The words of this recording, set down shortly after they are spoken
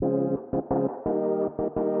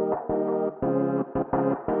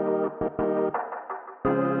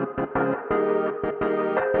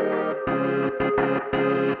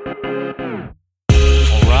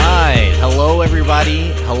everybody.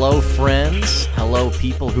 Hello, friends. Hello,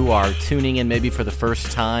 people who are tuning in maybe for the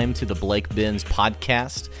first time to the Blake Benz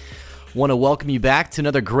podcast. Want to welcome you back to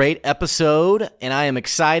another great episode, and I am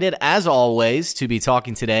excited, as always, to be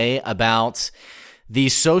talking today about the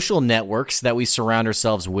social networks that we surround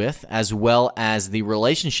ourselves with, as well as the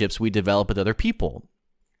relationships we develop with other people.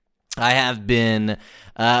 I have been,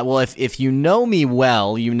 if you know me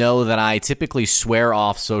well, you know that I typically swear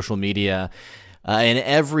off social media in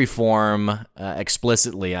every form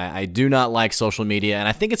explicitly. I do not like social media, and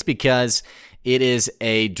I think it's because it is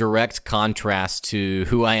a direct contrast to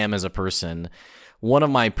who I am as a person. One of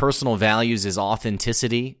my personal values is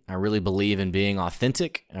authenticity. I really believe in being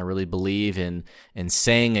authentic. I really believe in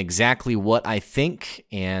saying exactly what I think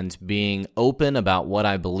and being open about what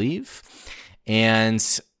I believe. And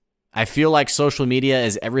I feel like social media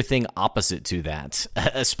is everything opposite to that,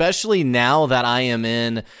 especially now that I'm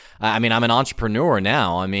an entrepreneur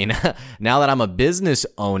now. Now that I'm a business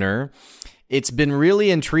owner, it's been really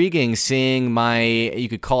intriguing seeing you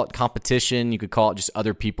could call it competition, you could call it just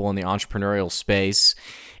other people in the entrepreneurial space.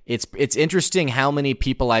 It's interesting how many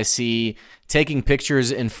people I see taking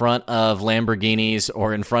pictures in front of Lamborghinis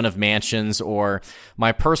or in front of mansions, or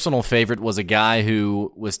my personal favorite was a guy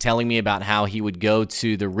who was telling me about how he would go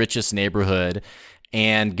to the richest neighborhood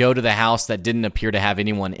and go to the house that didn't appear to have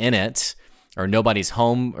anyone in it, or nobody's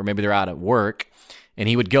home, or maybe they're out at work, and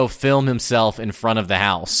he would go film himself in front of the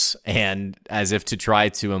house, and as if to try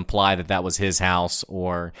to imply that that was his house,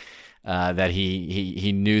 or that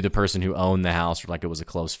he knew the person who owned the house, or like it was a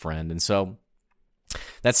close friend. And so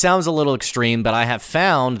that sounds a little extreme, but I have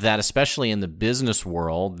found that, especially in the business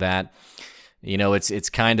world, that it's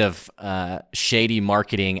kind of shady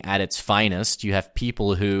marketing at its finest. You have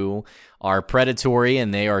people who are predatory,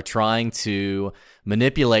 and they are trying to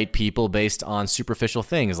manipulate people based on superficial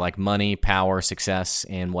things like money, power, success,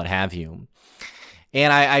 and what have you.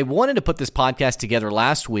 And I wanted to put this podcast together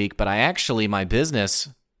last week, but my business,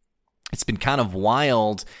 it's been kind of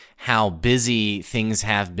wild how busy things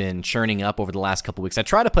have been churning up over the last couple of weeks. I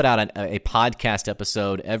try to put out a podcast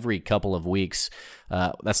episode every couple of weeks.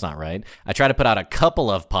 That's not right. I try to put out a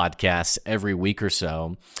couple of podcasts every week or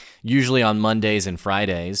so, usually on Mondays and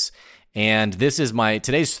Fridays. And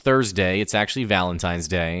today's Thursday. It's actually Valentine's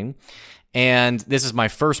Day. And this is my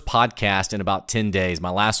first podcast in about 10 days. My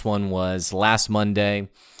last one was last Monday.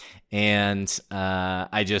 And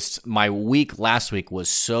my week last week was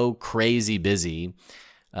so crazy busy,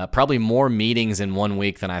 probably more meetings in 1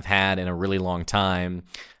 week than I've had in a really long time,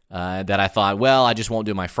 that I thought, well, I just won't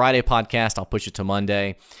do my Friday podcast. I'll push it to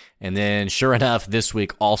Monday. And then sure enough, this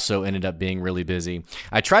week also ended up being really busy.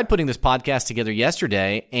 I tried putting this podcast together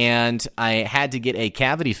yesterday, and I had to get a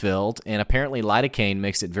cavity filled, and apparently lidocaine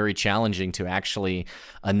makes it very challenging to actually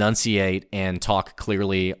enunciate and talk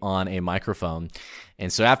clearly on a microphone.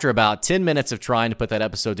 And so after about 10 minutes of trying to put that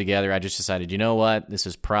episode together, I just decided, you know what? This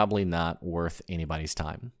is probably not worth anybody's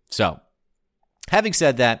time. So having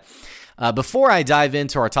said that, before I dive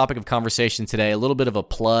into our topic of conversation today, a little bit of a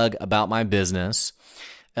plug about my business.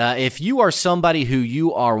 If you are somebody who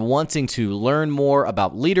you are wanting to learn more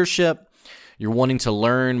about leadership, you're wanting to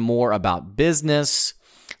learn more about business,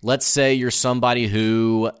 let's say you're somebody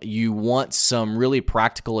who you want some really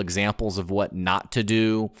practical examples of what not to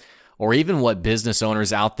do, or even what business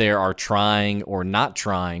owners out there are trying or not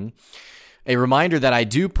trying, a reminder that I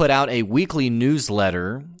do put out a weekly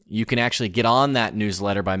newsletter. You can actually get on that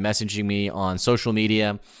newsletter by messaging me on social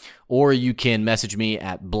media, or you can message me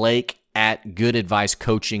at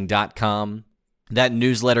blake@goodadvicecoaching.com. That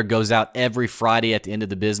newsletter goes out every Friday at the end of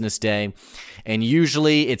the business day. And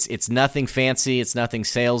usually it's nothing fancy, it's nothing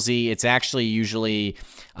salesy. It's actually usually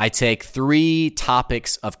I take 3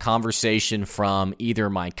 topics of conversation from either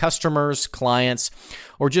my customers, clients,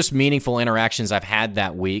 or just meaningful interactions I've had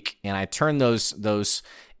that week, and I turn those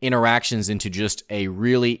interactions into just a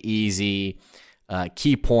really easy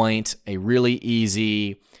key point, a really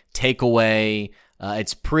easy takeaway.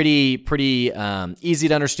 It's pretty easy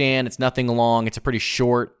to understand. It's nothing long. It's a pretty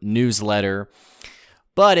short newsletter,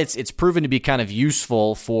 but it's proven to be kind of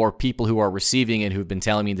useful for people who are receiving it, who've been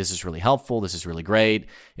telling me this is really helpful. This is really great.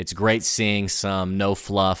 It's great seeing some no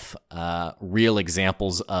fluff, real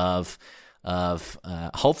examples of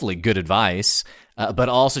hopefully good advice, but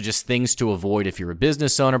also just things to avoid if you're a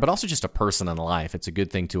business owner, but also just a person in life. It's a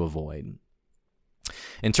good thing to avoid.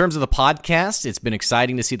 In terms of the podcast, it's been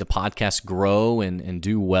exciting to see the podcast grow and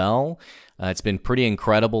do well. It's been pretty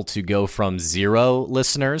incredible to go from 0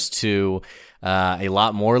 listeners to a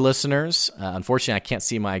lot more listeners. Unfortunately, I can't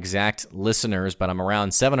see my exact listeners, but I'm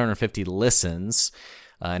around 750 listens.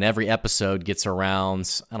 and every episode gets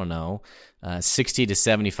around, 60 to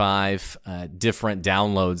 75 different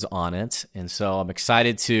downloads on it. And so I'm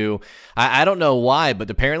excited I don't know why, but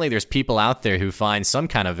apparently there's people out there who find some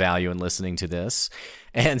kind of value in listening to this.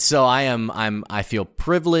 And so I feel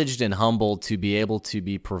privileged and humbled to be able to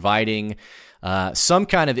be providing some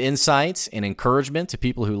kind of insights and encouragement to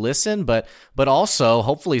people who listen, but also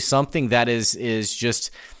hopefully something that is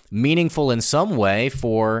just meaningful in some way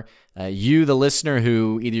for you, the listener,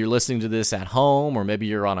 who either you're listening to this at home, or maybe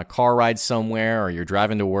you're on a car ride somewhere, or you're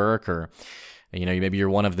driving to work, or maybe you're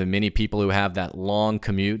one of the many people who have that long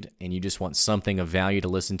commute and you just want something of value to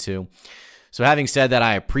listen to. So having said that,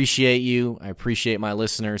 I appreciate you. I appreciate my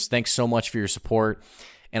listeners. Thanks so much for your support.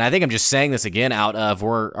 And I think I'm just saying this again out of,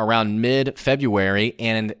 we're around mid-February,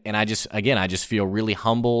 and I just feel really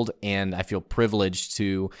humbled, and I feel privileged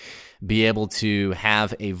to be able to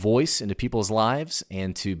have a voice into people's lives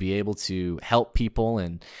and to be able to help people.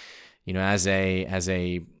 And, as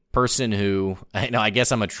a person who, I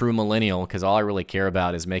guess I'm a true millennial, because all I really care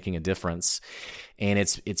about is making a difference. And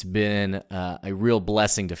it's been a real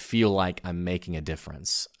blessing to feel like I'm making a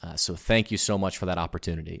difference. So thank you so much for that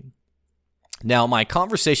opportunity. Now, my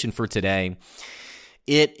conversation for today,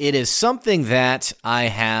 it is something that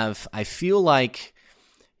I feel like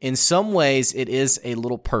in some ways it is a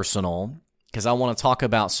little personal, because I want to talk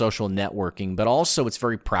about social networking, but also it's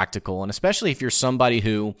very practical. And especially if you're somebody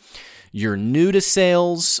who you're new to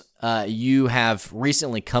sales, you have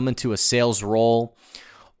recently come into a sales role,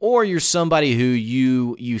 or you're somebody who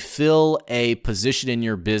you fill a position in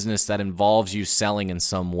your business that involves you selling in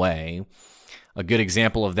some way. A good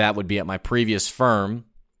example of that would be at my previous firm.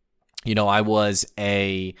 I was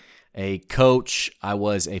a coach, I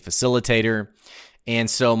was a facilitator, and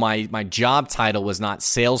so my job title was not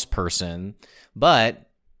salesperson, but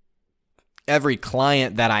every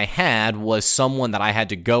client that I had was someone that I had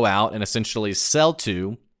to go out and essentially sell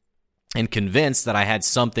to and convince that I had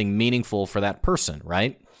something meaningful for that person,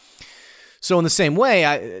 right? So in the same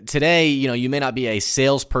way, today, you may not be a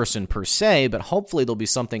salesperson per se, but hopefully there'll be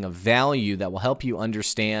something of value that will help you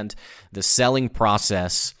understand the selling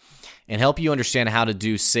process and help you understand how to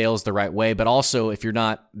do sales the right way. But also, if you're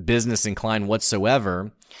not business inclined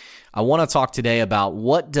whatsoever, I want to talk today about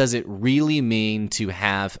what does it really mean to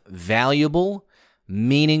have valuable,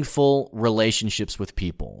 meaningful relationships with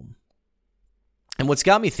people. And what's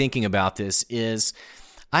got me thinking about this is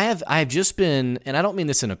I've just been, and I don't mean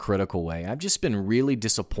this in a critical way, I've just been really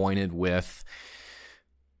disappointed with,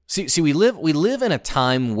 we live in a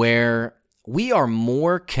time where we are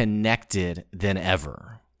more connected than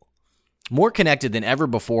ever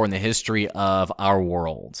before in the history of our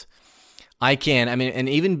world. And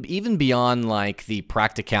even beyond like the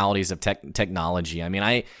practicalities of technology,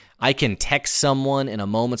 I can text someone in a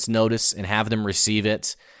moment's notice and have them receive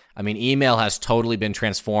it. Email has totally been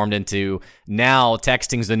transformed into, now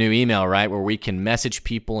texting's the new email, right? Where we can message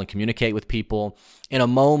people and communicate with people in a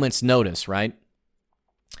moment's notice, right?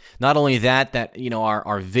 Not only that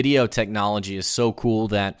our video technology is so cool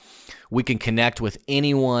that we can connect with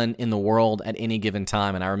anyone in the world at any given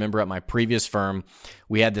time. And I remember at my previous firm,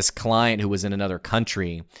 we had this client who was in another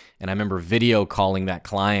country, and I remember video calling that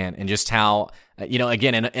client, and just how,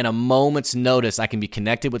 again, in a moment's notice, I can be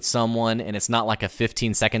connected with someone, and it's not like a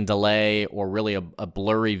 15-second delay or really a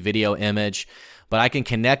blurry video image, but I can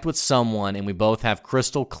connect with someone, and we both have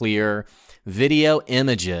crystal clear video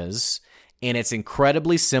images, and it's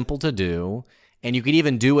incredibly simple to do. And you could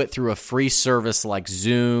even do it through a free service like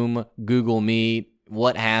Zoom, Google Meet,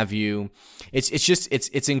 what have you.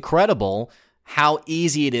 It's incredible how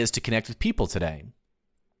easy it is to connect with people today.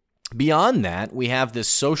 Beyond that, we have this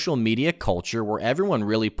social media culture where everyone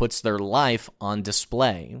really puts their life on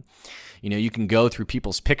display. You can go through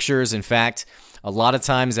people's pictures. In fact, a lot of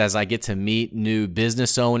times as I get to meet new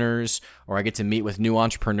business owners or I get to meet with new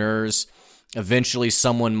entrepreneurs, eventually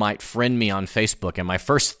someone might friend me on Facebook. And my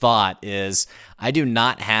first thought is, I do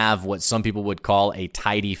not have what some people would call a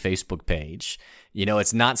tidy Facebook page.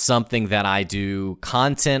 It's not something that I do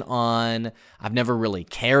content on. I've never really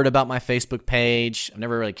cared about my Facebook page. I've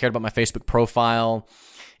never really cared about my Facebook profile.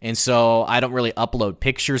 And so I don't really upload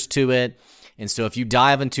pictures to it. And so if you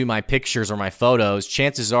dive into my pictures or my photos,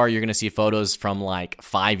 chances are you're going to see photos from like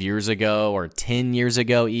 5 years ago or 10 years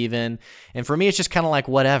ago even. And for me, it's just kind of like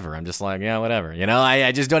whatever. I'm just like, yeah, whatever.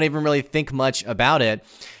 I just don't even really think much about it,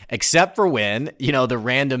 except for when, the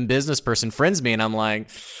random business person friends me and I'm like,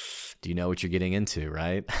 do you know what you're getting into,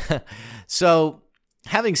 right? So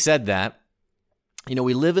having said that,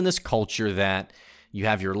 we live in this culture that you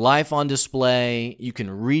have your life on display. You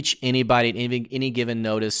can reach anybody at any given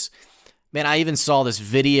notice. Man, I even saw this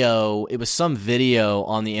video. It was some video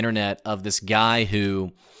on the internet of this guy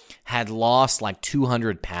who had lost like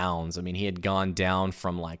 200 pounds. I mean, he had gone down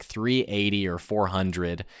from like 380 or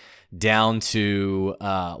 400 down to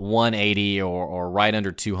 180 or right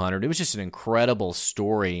under 200. It was just an incredible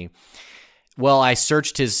story. Well, I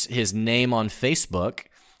searched his name on Facebook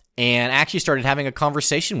and actually started having a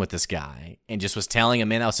conversation with this guy and just was telling him,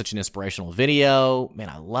 man, that was such an inspirational video. Man,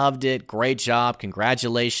 I loved it. Great job.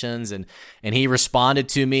 Congratulations. And he responded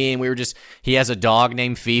to me, and he has a dog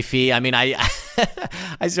named Fifi. I mean, I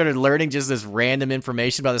started learning just this random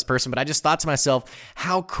information about this person, but I just thought to myself,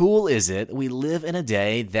 how cool is it? We live in a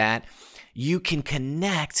day that you can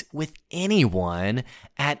connect with anyone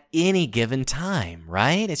at any given time,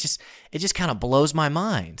 right? It just kind of blows my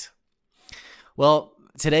mind. Well,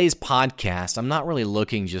 today's podcast, I'm not really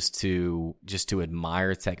looking just to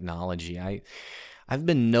admire technology. I've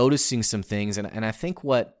been noticing some things, and I think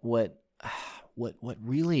what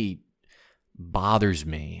really bothers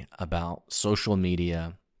me about social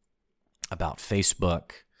media, about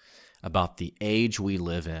Facebook, about the age we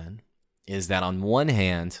live in, is that on one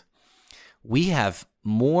hand, we have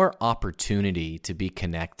more opportunity to be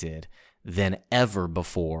connected than ever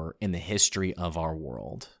before in the history of our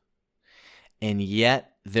world. And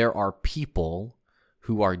yet there are people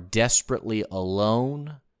who are desperately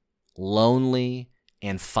alone, lonely,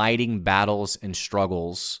 and fighting battles and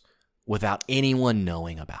struggles without anyone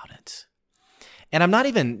knowing about it. And I'm not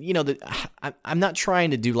even, I'm not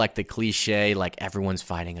trying to do like the cliche, like everyone's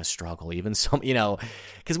fighting a struggle, even some,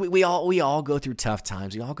 because we all go through tough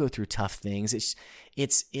times. We all go through tough things. It's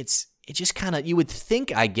just kind of, you would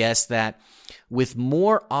think, I guess, that with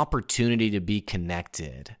more opportunity to be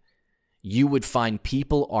connected, you would find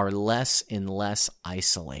people are less and less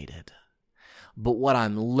isolated. But what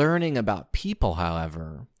I'm learning about people,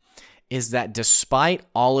 however, is that despite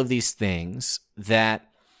all of these things that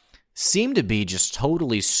seem to be just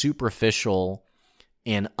totally superficial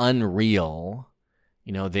and unreal,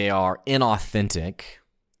 they are inauthentic,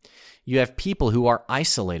 you have people who are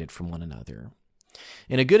isolated from one another.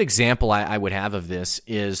 And a good example I would have of this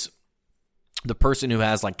is the person who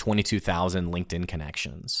has like 22,000 LinkedIn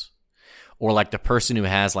connections, or like the person who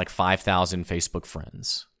has like 5,000 Facebook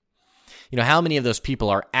friends. How many of those people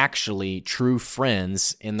are actually true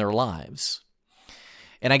friends in their lives?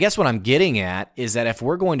 And I guess what I'm getting at is that if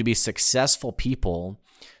we're going to be successful people,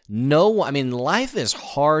 life is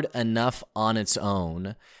hard enough on its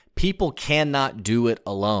own. People cannot do it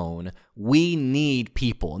alone. We need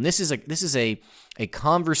people. And this is a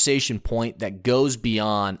conversation point that goes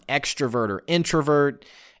beyond extrovert or introvert.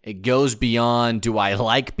 It goes beyond, do I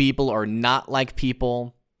like people or not like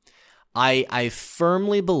people? I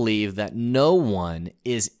firmly believe that no one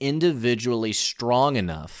is individually strong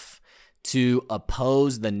enough to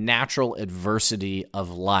oppose the natural adversity of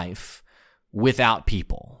life without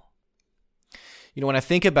people. When I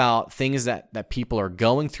think about things that people are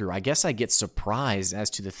going through, I guess I get surprised as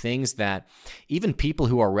to the things that even people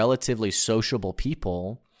who are relatively sociable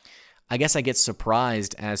people, I guess I get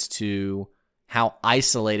surprised as to how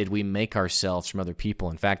isolated we make ourselves from other people.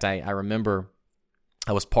 In fact, I remember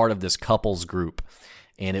I was part of this couples group,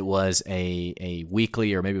 and it was a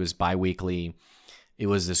weekly, or maybe it was bi-weekly. It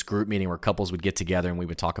was this group meeting where couples would get together and we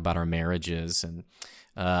would talk about our marriages, and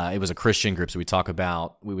it was a Christian group, so we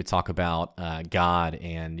would talk about God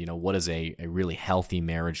and what does a really healthy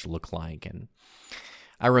marriage look like. And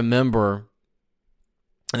I remember,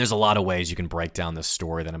 and there's a lot of ways you can break down this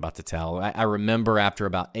story that I'm about to tell. I remember after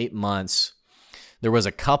about 8 months, there was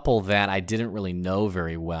a couple that I didn't really know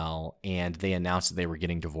very well, and they announced that they were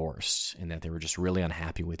getting divorced and that they were just really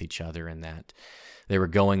unhappy with each other and that they were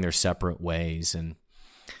going their separate ways. And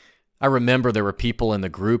I remember there were people in the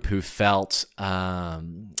group who felt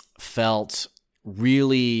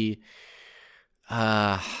really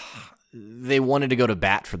they wanted to go to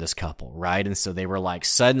bat for this couple, right? And so they were like,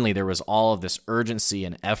 suddenly there was all of this urgency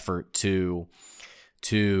and effort to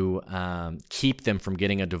keep them from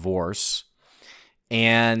getting a divorce.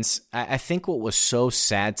 And I think what was so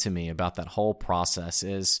sad to me about that whole process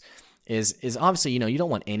is obviously, you don't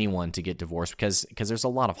want anyone to get divorced because there's a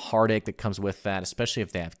lot of heartache that comes with that, especially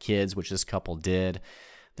if they have kids, which this couple did.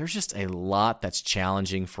 There's just a lot that's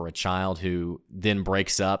challenging for a child who then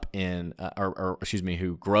breaks up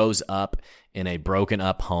who grows up in a broken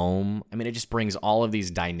up home. It just brings all of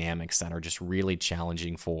these dynamics that are just really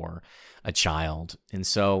challenging for a child. And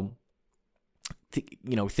so,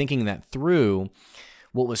 thinking that through,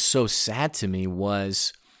 what was so sad to me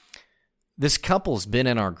was this couple's been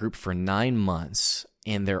in our group for 9 months,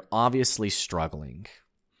 and they're obviously struggling.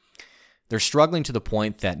 They're struggling to the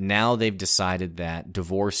point that now they've decided that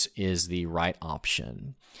divorce is the right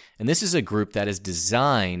option. And this is a group that is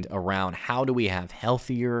designed around how do we have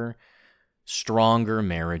healthier, stronger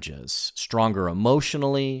marriages, stronger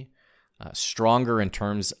emotionally, stronger in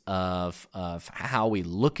terms of how we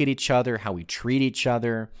look at each other, how we treat each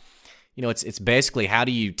other. You know, it's basically how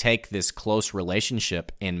do you take this close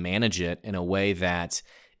relationship and manage it in a way that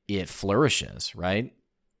it flourishes, right?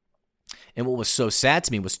 And what was so sad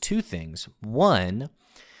to me was two things. One,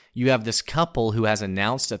 you have this couple who has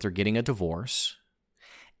announced that they're getting a divorce.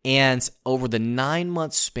 And over the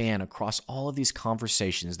 9-month span across all of these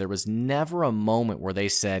conversations, there was never a moment where they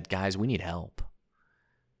said, guys, we need help.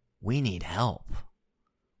 We need help.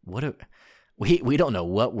 We don't know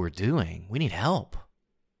what we're doing. We need help.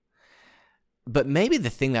 But maybe the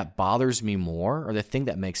thing that bothers me more, or the thing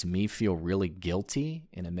that makes me feel really guilty,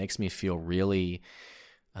 and it makes me feel really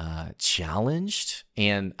challenged.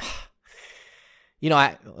 And, you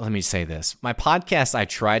know, let me say this. My podcast, I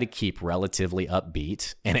try to keep relatively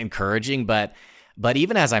upbeat and encouraging, but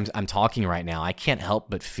even as I'm talking right now, I can't help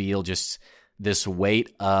but feel just this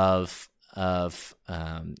weight of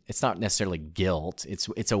it's not necessarily guilt.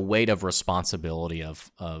 It's a weight of responsibility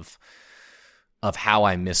of how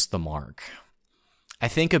I missed the mark. I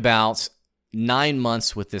think about 9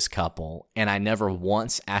 months with this couple, and I never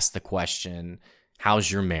once asked the question,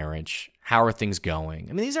 how's your marriage? How are things going?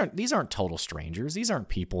 I mean, these aren't total strangers. These aren't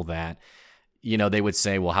people that, you know, they would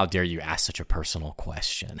say, well, how dare you ask such a personal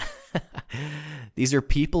question? These are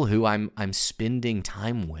people who I'm spending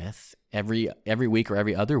time with every week or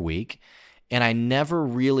every other week, and I never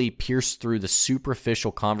really pierced through the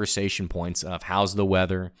superficial conversation points of how's the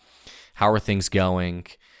weather? How are things going?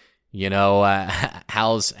 You know,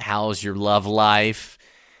 how's your love life?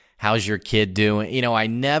 How's your kid doing? You know, I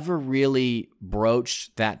never really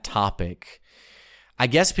broached that topic. I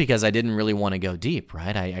guess because I didn't really want to go deep,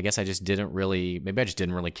 right? I guess I just didn't really, maybe I just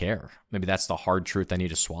didn't really care. Maybe that's the hard truth I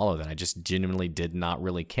need to swallow, that I just genuinely did not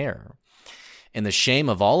really care. And the shame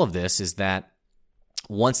of all of this is that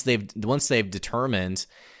once they've determined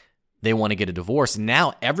they want to get a divorce,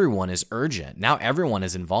 now everyone is urgent. Now everyone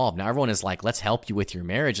is involved. Now everyone is like, let's help you with your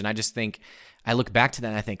marriage. And I just think, I look back to that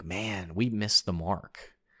and I think, man, we missed the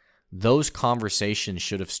mark. Those conversations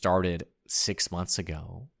should have started 6 months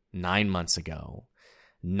ago, 9 months ago,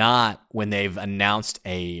 not when they've announced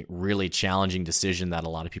a really challenging decision that a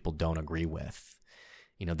lot of people don't agree with.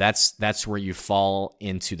 You know, that's where you fall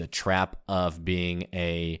into the trap of being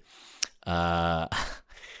a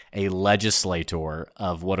legislator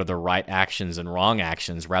of what are the right actions and wrong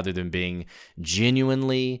actions, rather than being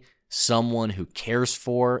genuinely someone who cares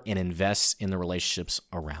for and invests in the relationships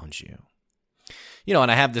around you. You know,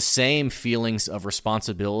 and I have the same feelings of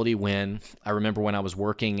responsibility when I remember when I was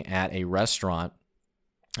working at a restaurant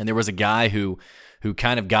and there was a guy who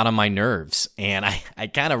kind of got on my nerves, and I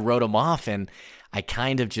kind of wrote him off, and I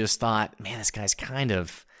kind of just thought, man, this guy's kind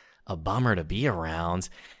of a bummer to be around.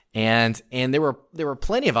 And there were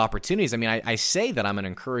plenty of opportunities. I mean, I say that I'm an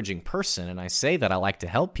encouraging person, and I say that I like to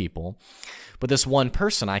help people, but this one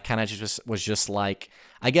person, I kind of was just like,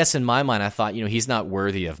 I guess in my mind, I thought, you know, he's not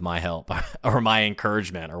worthy of my help or my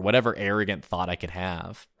encouragement or whatever arrogant thought I could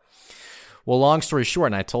have. Well, long story short,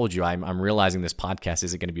 and I told you I'm realizing this podcast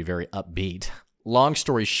isn't going to be very upbeat. Long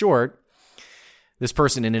story short, this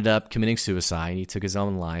person ended up committing suicide. He took his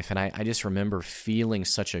own life, and I just remember feeling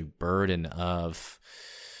such a burden of,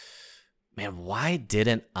 man, why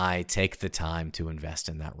didn't I take the time to invest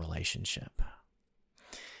in that relationship?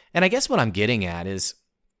 And I guess what I'm getting at is,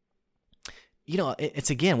 you know, it's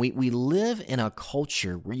again, we live in a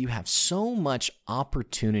culture where you have so much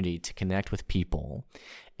opportunity to connect with people,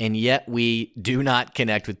 and yet we do not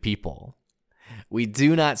connect with people. We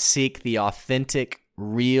do not seek the authentic,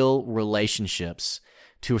 real relationships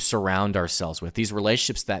to surround ourselves with. These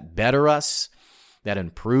relationships that better us, that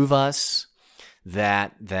improve us,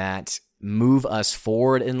 that move us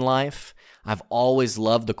forward in life. I've always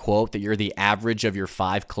loved the quote that you're the average of your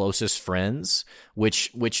 5 closest friends,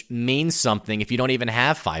 which means something if you don't even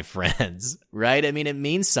have 5 friends, right? I mean, it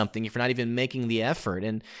means something if you're not even making the effort.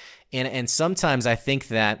 And sometimes I think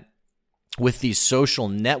that with these social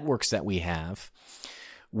networks that we have,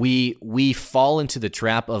 we fall into the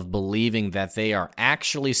trap of believing that they are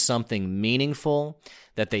actually something meaningful,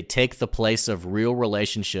 that they take the place of real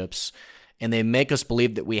relationships, and they make us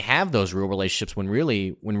believe that we have those real relationships when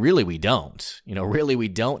really we don't. You know, really we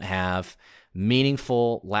don't have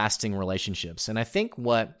meaningful, lasting relationships. And I think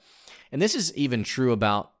and this is even true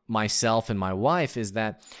about myself and my wife, is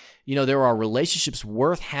that, you know, there are relationships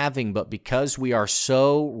worth having, but because we are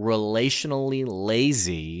so relationally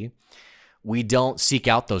lazy, we don't seek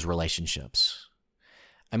out those relationships.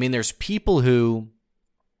 I mean, there's people who,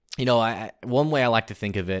 one way I like to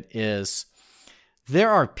think of it is there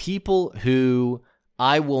are people who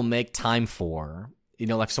I will make time for,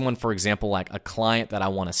 like someone, for example, like a client that I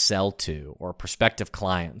want to sell to or a prospective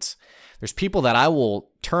client. There's people that I will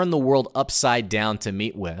turn the world upside down to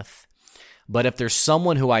meet with. But if there's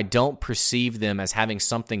someone who I don't perceive them as having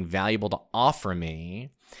something valuable to offer me,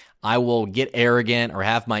 I will get arrogant or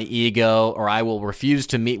have my ego, or I will refuse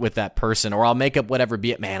to meet with that person, or I'll make up whatever,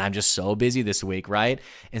 be it, man, I'm just so busy this week, right?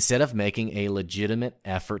 Instead of making a legitimate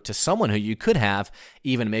effort to someone who you could have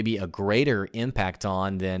even maybe a greater impact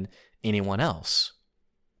on than anyone else.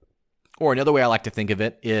 Or another way I like to think of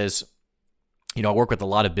it is, I work with a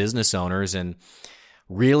lot of business owners, and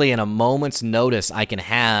really in a moment's notice, I can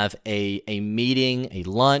have a meeting, a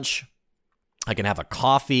lunch, I can have a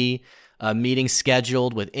coffee meeting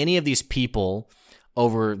scheduled with any of these people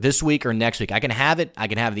over this week or next week. I can have it. I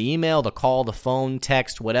can have the email, the call, the phone,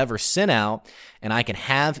 text, whatever sent out, and I can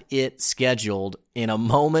have it scheduled in a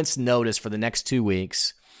moment's notice for the next 2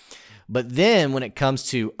 weeks. But then when it comes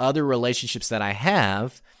to other relationships that I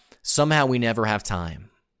have, somehow we never have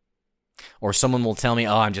time. Or someone will tell me,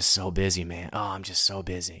 oh, I'm just so busy, man. Oh, I'm just so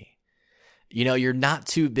busy. You're not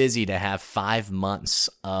too busy to have 5 months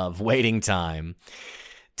of waiting time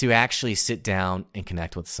to actually sit down and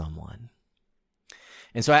connect with someone.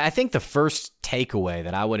 And so I think the first takeaway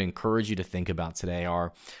that I would encourage you to think about today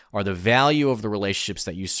are the value of the relationships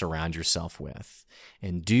that you surround yourself with.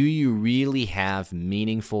 And do you really have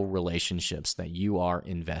meaningful relationships that you are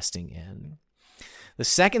investing in? The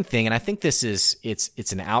second thing, and I think this is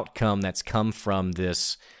it's an outcome that's come from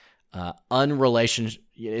this unrelational.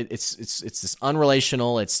 It's this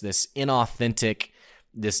unrelational. It's this inauthentic,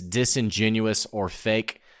 this disingenuous or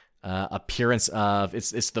fake appearance of.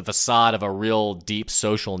 It's the facade of a real deep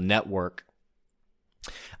social network.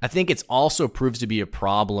 I think it also proves to be a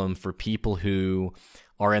problem for people who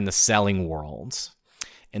are in the selling world,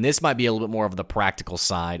 and this might be a little bit more of the practical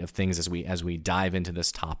side of things as we dive into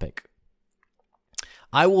this topic.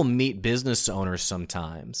 I will meet business owners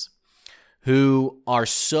sometimes who are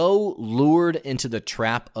so lured into the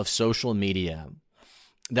trap of social media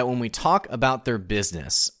that when we talk about their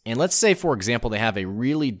business, and let's say, for example, they have a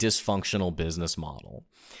really dysfunctional business model.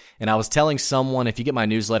 And I was telling someone, if you get my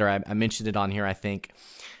newsletter, I mentioned it on here, I think.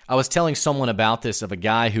 I was telling someone about this, of a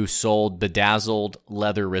guy who sold bedazzled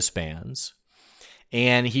leather wristbands.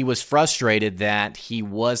 And he was frustrated that he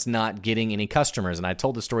was not getting any customers. And I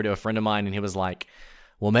told the story to a friend of mine, and he was like,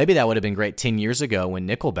 well, maybe that would have been great 10 years ago when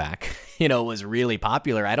Nickelback, was really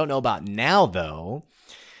popular. I don't know about now, though.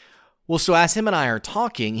 Well, so as him and I are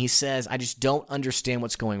talking, he says, I just don't understand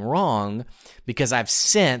what's going wrong because I've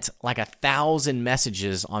sent like 1,000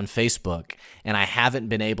 messages on Facebook and I haven't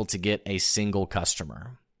been able to get a single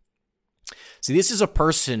customer. See, this is a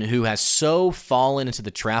person who has so fallen into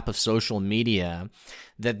the trap of social media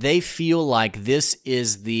that they feel like this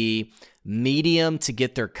is the medium to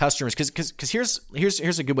get their customers. Because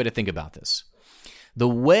here's a good way to think about this. The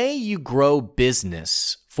way you grow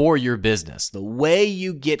business for your business, the way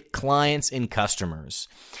you get clients and customers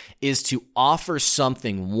is to offer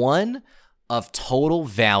something, one, of total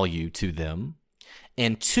value to them,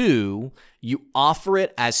 and two, you offer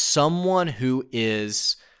it as someone who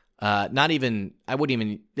is they don't even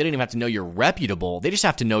have to know you're reputable. They just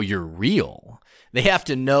have to know you're real. They have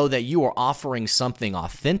to know that you are offering something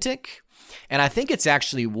authentic. And I think it's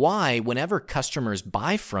actually why whenever customers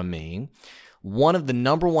buy from me, one of the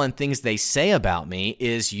number one things they say about me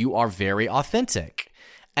is you are very authentic.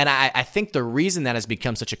 And I think the reason that has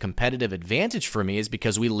become such a competitive advantage for me is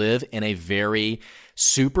because we live in a very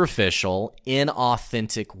superficial,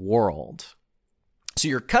 inauthentic world. So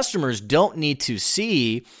your customers don't need to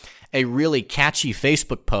see a really catchy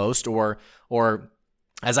Facebook post or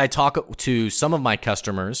as I talk to some of my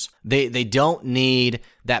customers, they don't need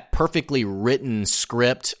that perfectly written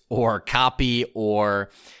script or copy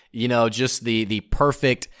or, just the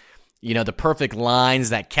perfect, the perfect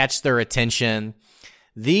lines that catch their attention.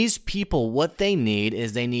 These people, what they need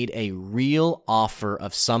is they need a real offer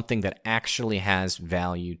of something that actually has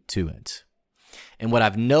value to it. And what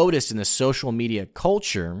I've noticed in the social media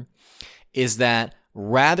culture is that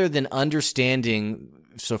rather than understanding,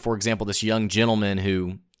 so for example, this young gentleman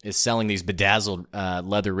who is selling these bedazzled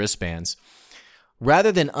leather wristbands,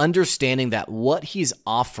 rather than understanding that what he's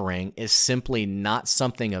offering is simply not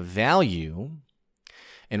something of value,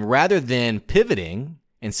 and rather than pivoting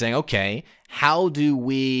and saying, okay, how do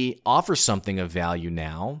we offer something of value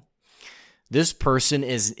now? This person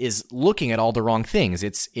is looking at all the wrong things.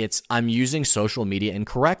 It's I'm using social media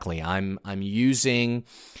incorrectly. I'm using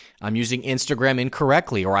I'm using Instagram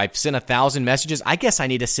incorrectly, or I've sent 1,000 messages. I guess I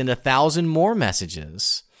need to send 1,000 more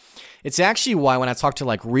messages. It's actually why when I talk to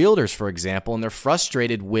like realtors, for example, and they're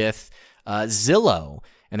frustrated with Zillow,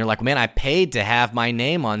 and they're like, man, I paid to have my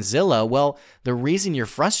name on Zillow. Well, the reason you're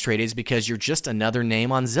frustrated is because you're just another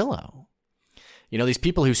name on Zillow. You know, these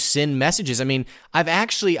people who send messages. I mean, I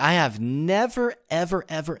have never, ever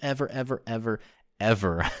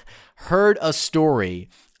heard a story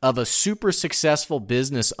of a super successful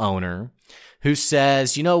business owner who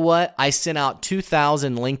says, you know what, I sent out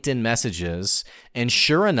 2,000 LinkedIn messages, and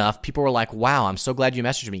sure enough, people were like, wow, I'm so glad you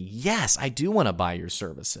messaged me. Yes, I do want to buy your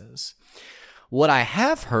services. What I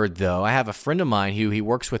have heard, though, I have a friend of mine who he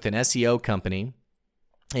works with an SEO company,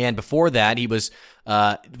 and before that, he was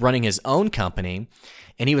running his own company,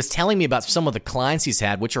 and he was telling me about some of the clients he's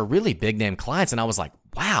had, which are really big-name clients, and I was like,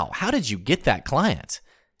 wow, how did you get that client?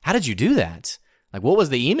 How did you do that? Like, what was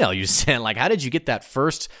the email you sent? Like, how did you get that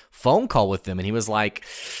first phone call with them? And he was like,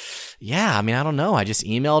 yeah, I mean, I don't know. I just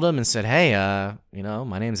emailed him and said, hey,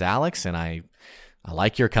 my name's Alex, and I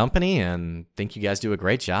like your company and think you guys do a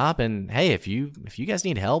great job. And hey, if you guys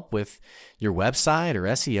need help with your website or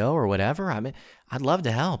SEO or whatever, I mean, I'd love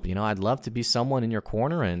to help. I'd love to be someone in your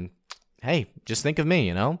corner, and hey, just think of me,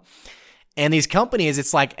 And these companies,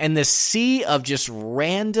 it's like in this sea of just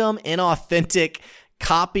random, inauthentic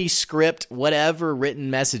copy, script, whatever written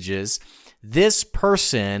messages, this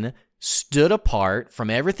person stood apart from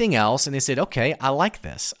everything else, and they said, okay, I like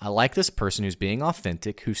this. I like this person who's being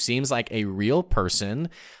authentic, who seems like a real person.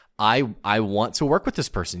 I want to work with this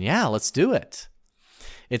person. Yeah, let's do it.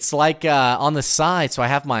 It's like on the side, so I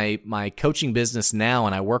have my coaching business now,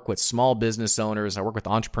 and I work with small business owners, I work with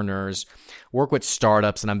entrepreneurs, work with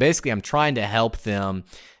startups, and I'm trying to help them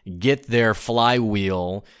get their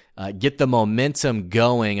flywheel, get the momentum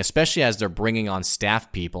going, especially as they're bringing on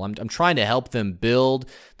staff people. I'm trying to help them build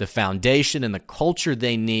the foundation and the culture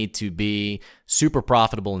they need to be super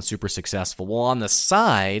profitable and super successful. Well, on the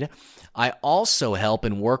side, I also help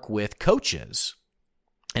and work with coaches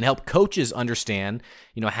and help coaches understand,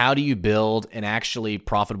 how do you build an actually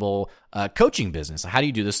profitable coaching business? How do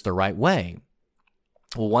you do this the right way?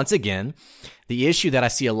 Well, once again, the issue that I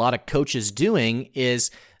see a lot of coaches doing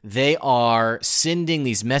is they are sending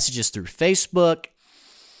these messages through Facebook.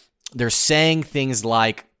 They're saying things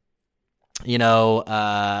like,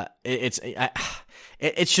 it's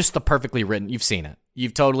just the perfectly written. You've seen it.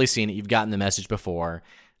 You've totally seen it. You've gotten the message before.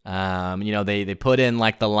 They put in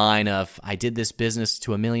like the line of, I did this business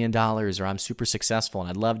to $1 million, or I'm super successful and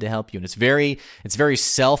I'd love to help you. And it's very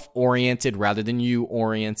self-oriented rather than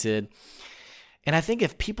you-oriented. And I think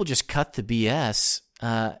if people just cut the BS,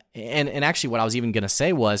 and actually what I was even going to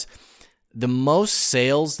say was the most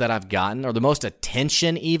sales that I've gotten, or the most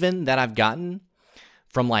attention even that I've gotten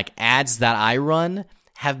from like ads that I run,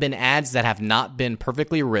 have been ads that have not been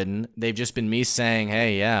perfectly written. They've just been me saying,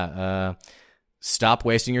 hey, stop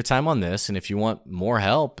wasting your time on this. And if you want more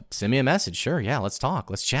help, send me a message. Sure. Yeah. Let's talk.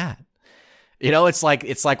 Let's chat. It's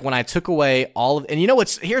like when I took away all of, and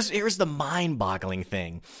here's the mind-boggling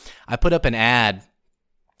thing. I put up an ad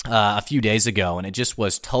a few days ago, and it just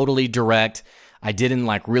was totally direct. I didn't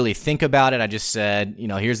like really think about it. I just said,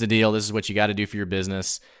 here's the deal. This is what you got to do for your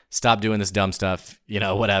business. Stop doing this dumb stuff,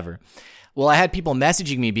 whatever. Well, I had people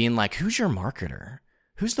messaging me being like, who's your marketer?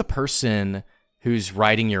 Who's the person who's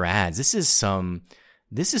writing your ads? This is some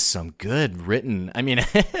good written. I mean,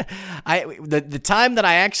 the time that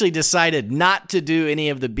I actually decided not to do any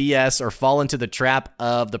of the BS or fall into the trap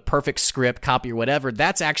of the perfect script, copy, or whatever,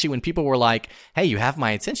 that's actually when people were like, hey, you have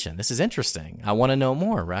my attention. This is interesting. I want to know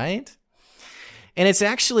more, right? And it's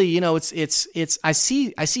actually, I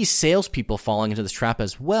see salespeople falling into this trap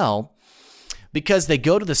as well, because they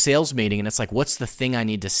go to the sales meeting and it's like, what's the thing I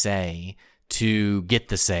need to say to get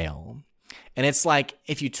the sale? And it's like,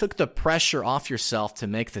 if you took the pressure off yourself to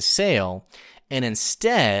make the sale, and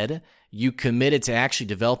instead you committed to actually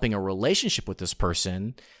developing a relationship with this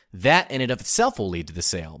person, that in and of itself will lead to the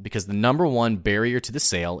sale, because the number one barrier to the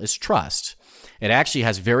sale is trust. It actually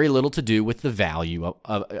has very little to do with the value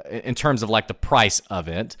of in terms of like the price of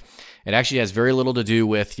it. It actually has very little to do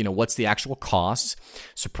with, what's the actual cost.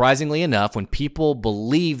 Surprisingly enough, when people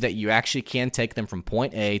believe that you actually can take them from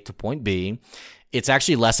point A to point B, it's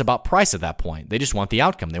actually less about price at that point. They just want the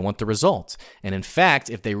outcome. They want the result. And in fact,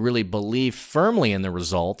 if they really believe firmly in the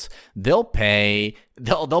result, they'll pay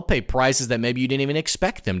prices that maybe you didn't even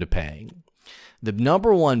expect them to pay. The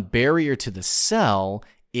number one barrier to the sell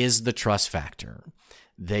is the trust factor.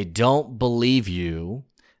 They don't believe you.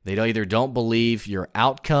 They either don't believe your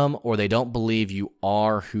outcome, or they don't believe you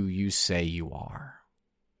are who you say you are.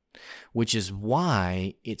 which is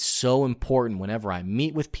why it's so important whenever I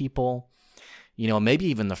meet with people, maybe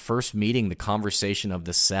even the first meeting, the conversation of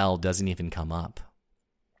the sell doesn't even come up.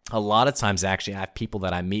 A lot of times, actually, I have people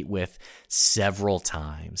that I meet with several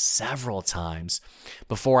times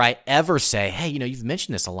before I ever say, hey, you've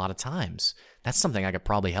mentioned this a lot of times. That's something I could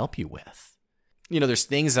probably help you with. There's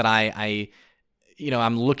things that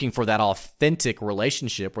I'm looking for that authentic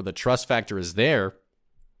relationship where the trust factor is there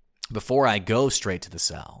before I go straight to the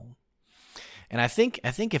sell. And I think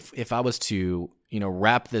if I was to,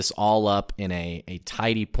 wrap this all up in a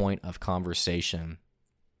tidy point of conversation,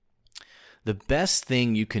 the best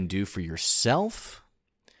thing you can do for yourself,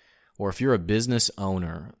 or if you're a business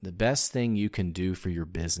owner, the best thing you can do for your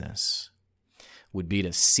business would be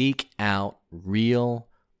to seek out real,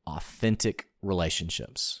 authentic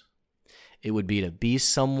relationships. It would be to be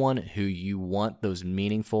someone who you want those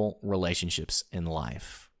meaningful relationships in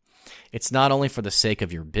life. It's not only for the sake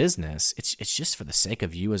of your business, it's just for the sake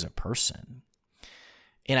of you as a person.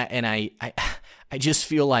 And I just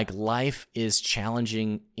feel like life is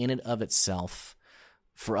challenging in and of itself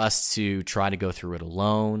for us to try to go through it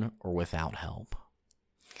alone or without help.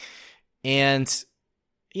 And,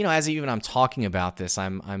 as even I'm talking about this,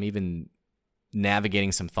 I'm even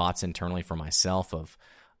navigating some thoughts internally for myself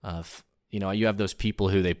of you have those people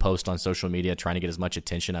who they post on social media trying to get as much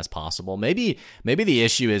attention as possible. Maybe the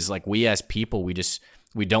issue is like we as people, we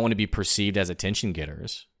don't want to be perceived as attention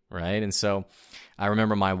getters, right? And so I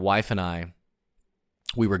remember my wife and I,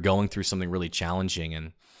 we were going through something really challenging,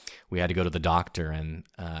 and we had to go to the doctor. And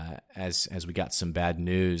as we got some bad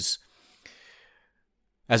news,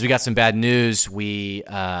 we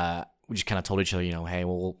just kind of told each other, hey,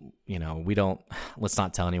 well, let's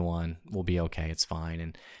not tell anyone. We'll be okay. It's fine.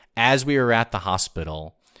 And as we were at the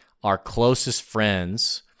hospital, our closest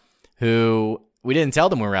friends, who we didn't tell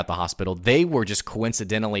them we were at the hospital, they were just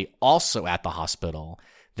coincidentally also at the hospital.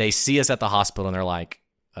 They see us at the hospital and they're like,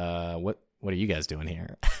 what are you guys doing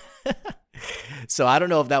here? So I don't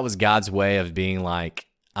know if that was God's way of being like,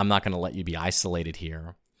 I'm not going to let you be isolated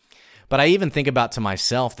here. But I even think about to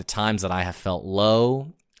myself the times that I have felt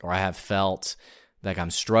low, or I have felt like I'm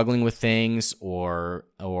struggling with things, or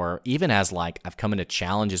even as like I've come into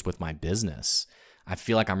challenges with my business. I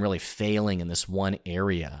feel like I'm really failing in this one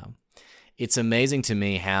area. It's amazing to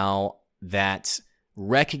me how that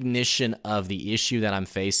recognition of the issue that I'm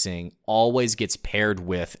facing always gets paired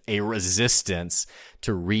with a resistance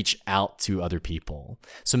to reach out to other people.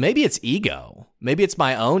 So maybe it's ego. Maybe it's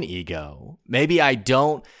my own ego. Maybe I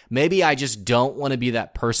just don't want to be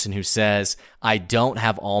that person who says, I don't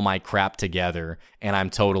have all my crap together and I'm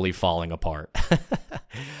totally falling apart.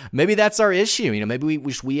 Maybe that's our issue. Maybe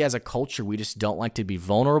we as a culture, we just don't like to be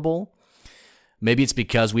vulnerable. Maybe it's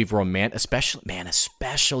because we've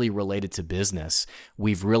especially related to business,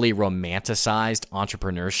 we've really romanticized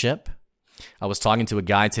entrepreneurship. I was talking to a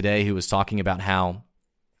guy today who was talking about how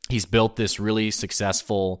he's built this really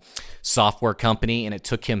successful software company, and it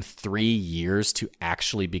took him 3 years to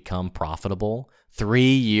actually become profitable. 3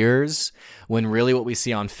 years, when really what we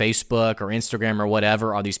see on Facebook or Instagram or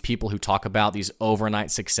whatever are these people who talk about these overnight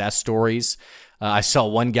success stories. I saw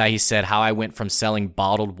one guy, he said how I went from selling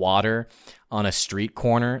bottled water on a street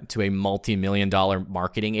corner to a multi-million-dollar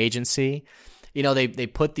marketing agency. They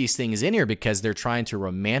put these things in here because they're trying to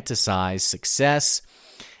romanticize success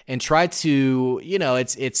and try to,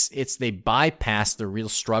 they bypass the real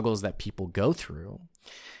struggles that people go through.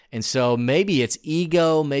 And so maybe it's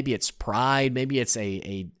ego, maybe it's pride, maybe it's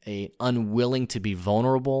a unwilling to be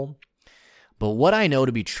vulnerable. But what I know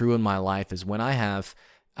to be true in my life is when I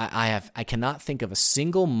cannot think of a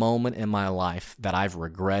single moment in my life that I've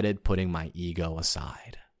regretted putting my ego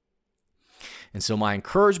aside. And so my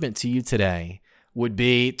encouragement to you today would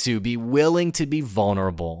be to be willing to be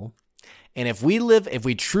vulnerable. And if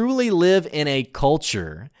we truly live in a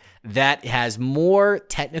culture that has more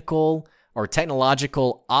technical or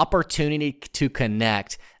technological opportunity to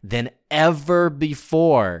connect than ever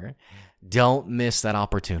before, don't miss that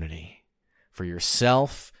opportunity for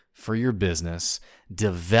yourself, for your business.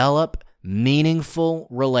 Develop meaningful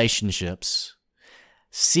relationships.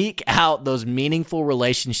 Seek out those meaningful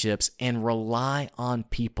relationships and rely on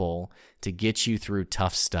people to get you through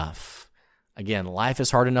tough stuff. Again, life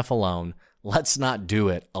is hard enough alone. Let's not do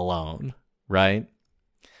it alone, right?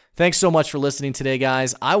 Thanks so much for listening today,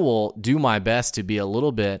 guys. I will do my best to be a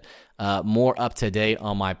little bit more up to date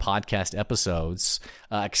on my podcast episodes.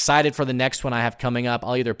 Excited for the next one I have coming up.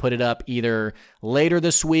 I'll either put it up either later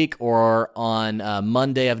this week or on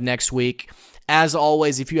Monday of next week. As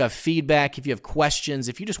always, if you have feedback, if you have questions,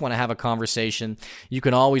 if you just want to have a conversation, you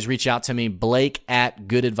can always reach out to me,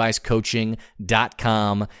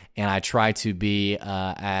 blake@goodadvicecoaching.com, and I try to be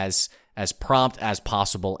as prompt as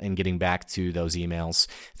possible in getting back to those emails.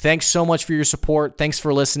 Thanks so much for your support. Thanks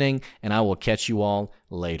for listening, and I will catch you all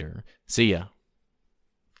later. See ya.